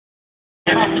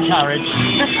Get off the carriage.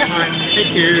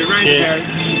 Thank you. Round the carriage.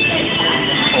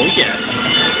 Oh yeah.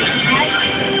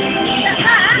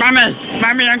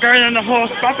 Mommy, I'm going on the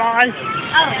horse. Bye bye.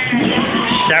 Oh.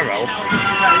 Cheryl.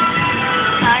 Oh,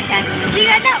 okay. You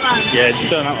got that one? Yeah,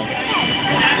 just done that one.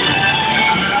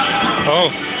 Oh,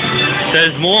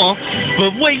 there's more.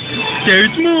 But wait,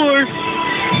 there's more.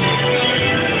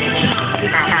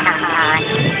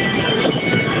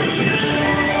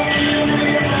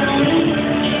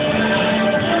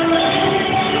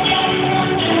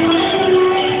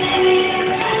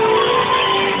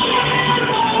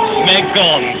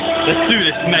 Megon. Let's do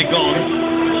this, Megon.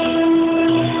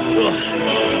 Ugh.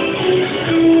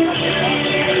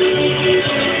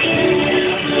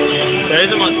 There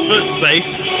isn't much foot space.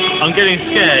 I'm getting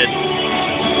scared.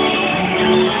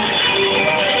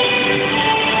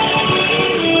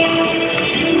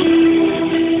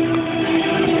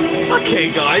 Okay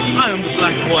guys, I am the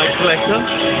TheBWCollector,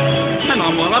 and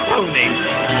I'm on a pony.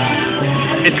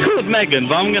 It's called Megan,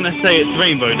 but I'm going to say it's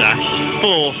Rainbow Dash,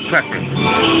 for preference.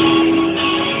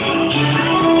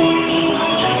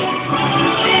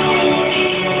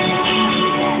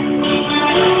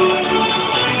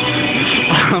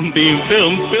 I'm being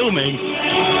filming.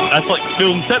 That's like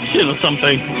Filmception or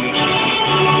something.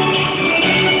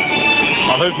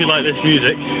 I hope you like this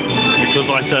music, because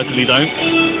I certainly don't.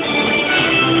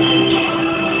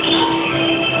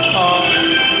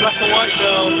 Black and white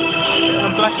girl.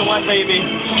 And black and white baby.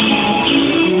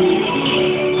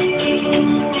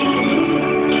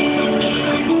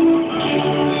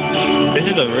 This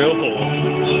is a real horse.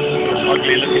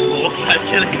 Ugly looking horse,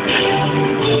 actually.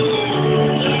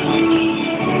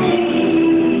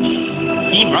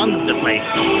 He runs the place.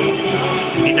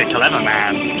 He's a clever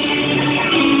man.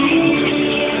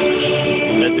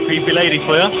 There's the creepy lady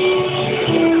for you.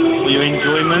 For your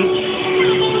enjoyment.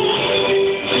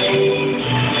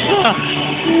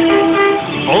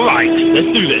 Alright,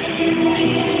 let's do this.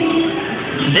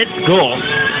 Let's go.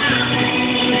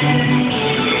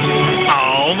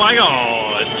 Oh my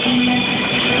god.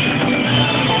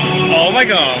 Oh my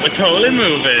god, we're totally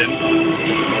moving.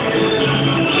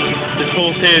 This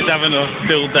horse here is having a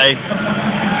field day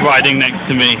riding next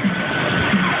to me.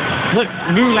 Look,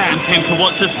 Mulan came to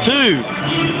watch us too.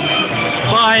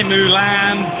 Bye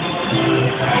Mulan.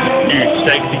 You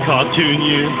sexy cartoon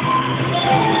you.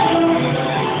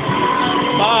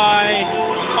 Bye!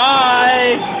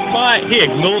 Bye! Bye! He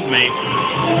ignored me.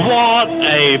 What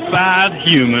a bad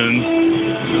human.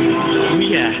 Oh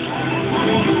yeah.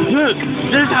 Look!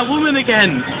 There's that woman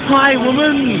again! Hi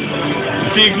woman!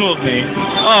 She ignored me.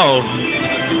 Oh.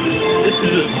 This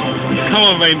is a... Come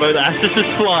on Rainbow Dash, let's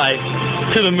just fly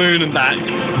to the moon and back.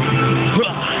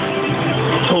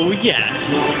 Oh yeah.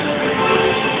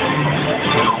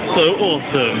 So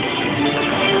awesome.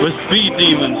 We're speed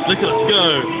demons. Look at us go.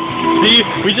 See,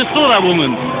 we just saw that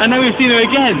woman, and now we've seen her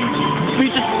again. We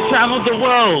just travelled the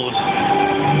world.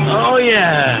 Oh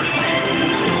yeah.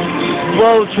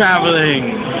 World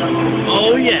travelling.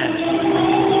 Oh yeah.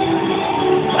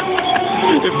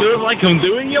 It feels like I'm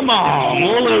doing your mom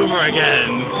all over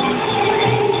again.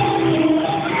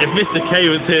 If Mr.K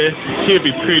was here, he would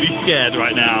be pretty scared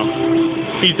right now.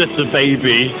 He's just a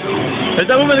baby. There's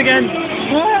that woman again.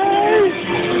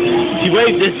 She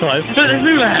waved this time. Look, there's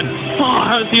Mulan! Oh,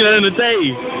 I haven't seen her in a day.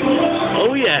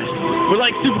 Oh yes. We're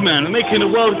like Superman. We're making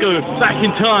the world go back in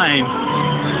time.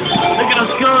 Look at us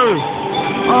go.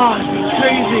 Oh, it's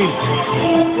crazy.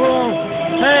 Oh,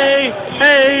 hey,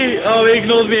 hey. Oh, he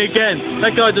ignored me again.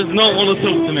 That guy does not want to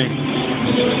talk to me.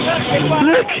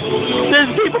 Look! There's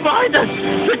people behind us!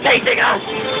 They're chasing us!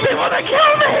 They want to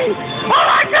kill me! Oh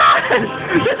my god!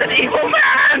 There's an evil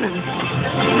man!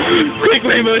 Quick,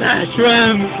 Rainbow Dash,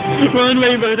 run! Run,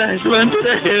 Rainbow Dash, run to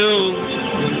the hills!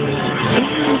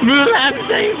 Mulan,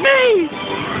 save me!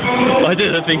 I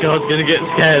didn't think I was going to get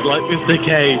scared like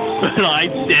Mr.K, but I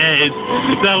did!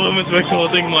 That woman's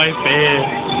recording my fear!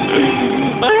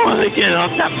 I want to get off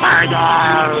the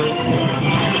paradise!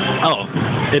 Oh,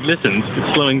 it listens,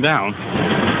 it's slowing down.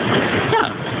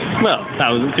 Ah, well, that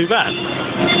wasn't too bad.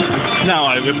 Now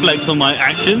I reflect on my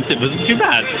actions, it wasn't too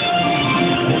bad.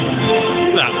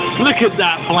 Now, look at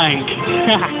that flank!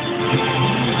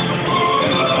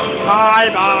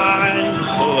 Bye-bye!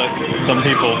 Oh look, some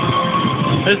people.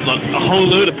 There's like a whole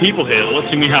load of people here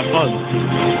watching me have fun.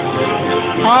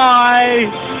 Hi!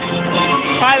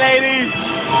 Hi ladies!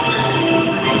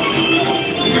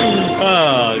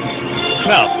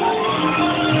 Well,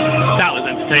 that was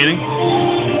entertaining.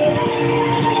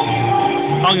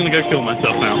 I'm gonna go kill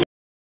myself now.